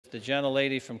The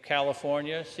gentlelady from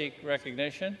California seek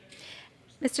recognition.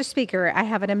 Mr. Speaker, I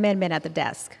have an amendment at the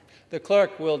desk. The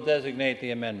clerk will designate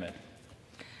the amendment.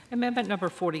 Amendment number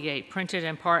 48, printed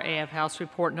in Part A of House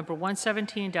Report number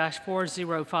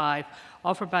 117-405,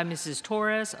 offered by Mrs.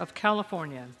 Torres of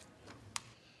California.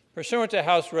 Pursuant to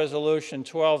House Resolution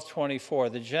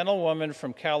 1224, the gentlewoman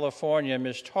from California,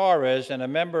 Ms. Torres, and a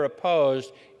member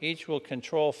opposed, each will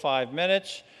control 5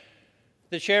 minutes.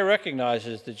 The chair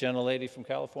recognizes the gentlelady from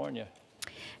California.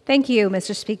 Thank you,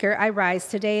 Mr. Speaker. I rise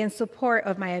today in support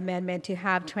of my amendment to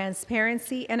have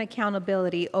transparency and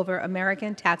accountability over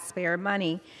American taxpayer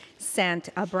money sent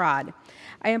abroad.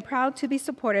 I am proud to be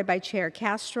supported by Chair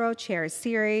Castro, Chair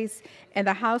Series, and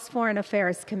the House Foreign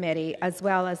Affairs Committee, as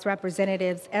well as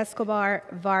Representatives Escobar,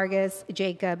 Vargas,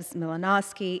 Jacobs,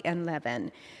 Milanowski, and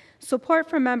Levin. Support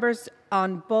from members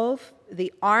on both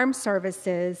the Armed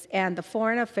Services and the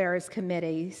Foreign Affairs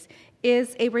Committees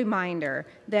is a reminder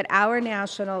that our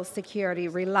national security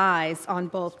relies on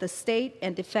both the state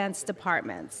and defense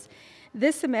departments.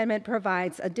 This amendment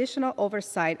provides additional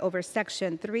oversight over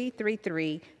Section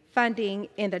 333, funding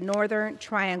in the Northern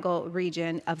Triangle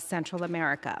region of Central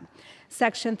America.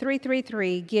 Section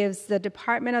 333 gives the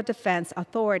Department of Defense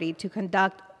authority to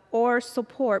conduct or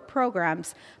support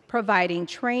programs providing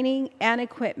training and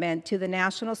equipment to the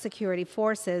national security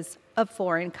forces of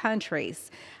foreign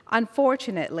countries.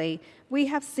 Unfortunately, we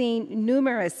have seen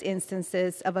numerous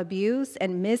instances of abuse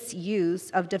and misuse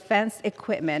of defense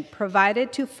equipment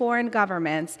provided to foreign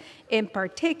governments,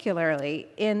 particularly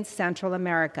in Central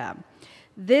America.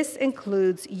 This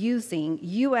includes using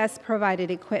U.S.-provided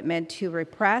equipment to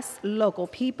repress local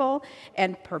people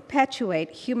and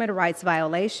perpetuate human rights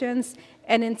violations,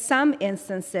 and in some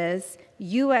instances,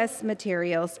 U.S.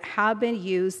 materials have been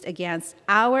used against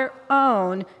our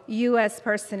own U.S.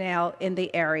 personnel in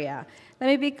the area. Let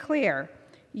me be clear.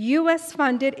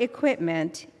 U.S.-funded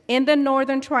equipment in the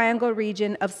Northern Triangle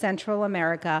region of Central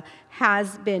America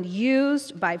has been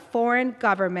used by foreign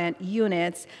government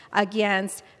units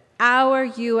against our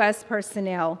U.S.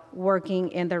 personnel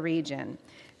working in the region.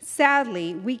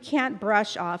 Sadly, we can't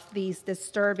brush off these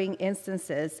disturbing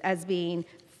instances as being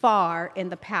far in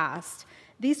the past.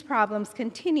 These problems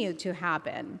continue to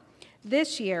happen.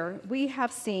 This year, we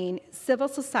have seen civil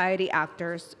society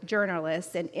actors,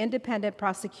 journalists, and independent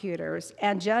prosecutors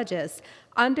and judges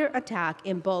under attack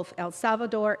in both El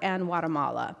Salvador and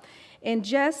Guatemala. In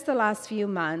just the last few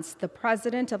months, the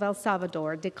president of El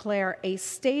Salvador declared a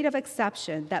state of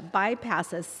exception that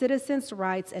bypasses citizens'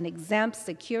 rights and exempts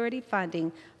security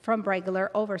funding from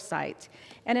regular oversight.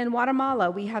 And in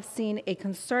Guatemala, we have seen a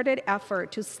concerted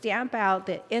effort to stamp out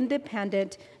the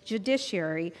independent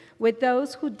judiciary with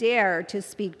those who dare to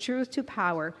speak truth to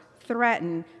power,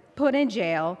 threaten, put in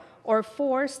jail, or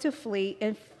force to flee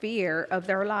in fear of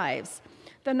their lives.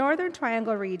 The Northern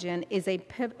Triangle region is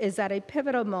at a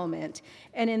pivotal moment,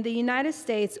 and in the United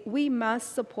States, we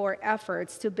must support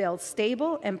efforts to build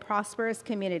stable and prosperous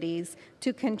communities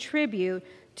to contribute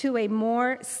to a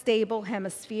more stable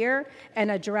hemisphere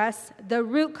and address the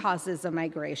root causes of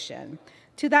migration.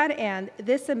 To that end,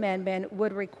 this amendment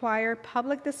would require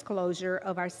public disclosure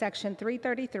of our Section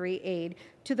 333 aid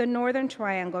to the Northern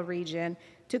Triangle region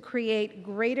to create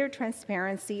greater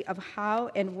transparency of how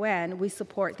and when we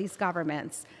support these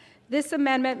governments. This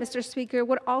amendment, Mr. Speaker,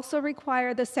 would also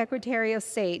require the Secretary of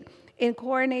State, in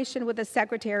coordination with the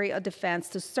Secretary of Defense,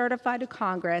 to certify to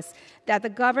Congress that the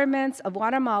governments of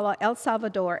Guatemala, El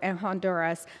Salvador, and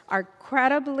Honduras are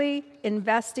credibly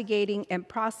investigating and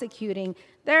prosecuting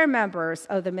their members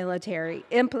of the military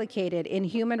implicated in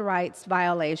human rights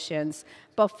violations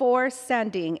before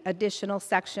sending additional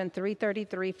Section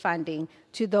 333 funding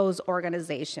to those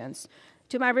organizations.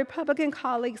 To my Republican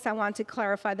colleagues, I want to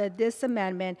clarify that this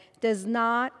amendment does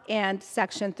not end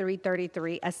Section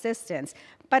 333 assistance,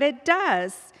 but it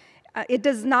does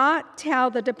not tell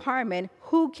the department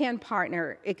who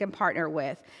it can partner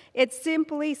with. It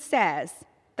simply says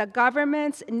the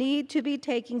governments need to be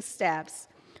taking steps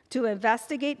to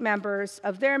investigate members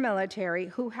of their military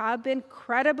who have been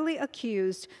credibly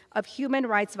accused of human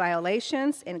rights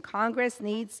violations, and Congress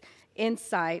needs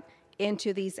insight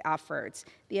into these efforts.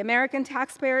 The American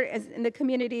taxpayer and the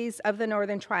communities of the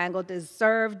Northern Triangle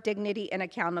deserve dignity and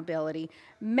accountability.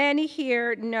 Many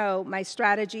here know my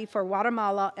strategy for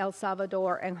Guatemala, El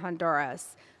Salvador, and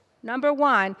Honduras. Number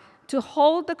one, to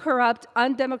hold the corrupt,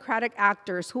 undemocratic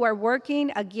actors who are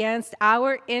working against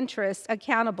our interests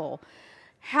accountable.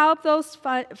 Help those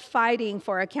fighting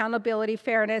for accountability,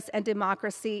 fairness, and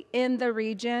democracy in the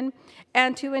region,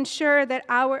 and to ensure that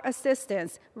our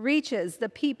assistance reaches the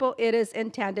people it is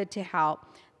intended to help.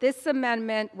 This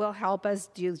amendment will help us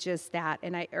do just that,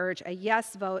 and I urge a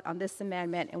yes vote on this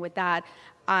amendment, and with that,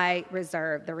 I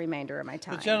reserve the remainder of my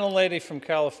time. The gentlelady from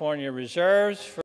California reserves.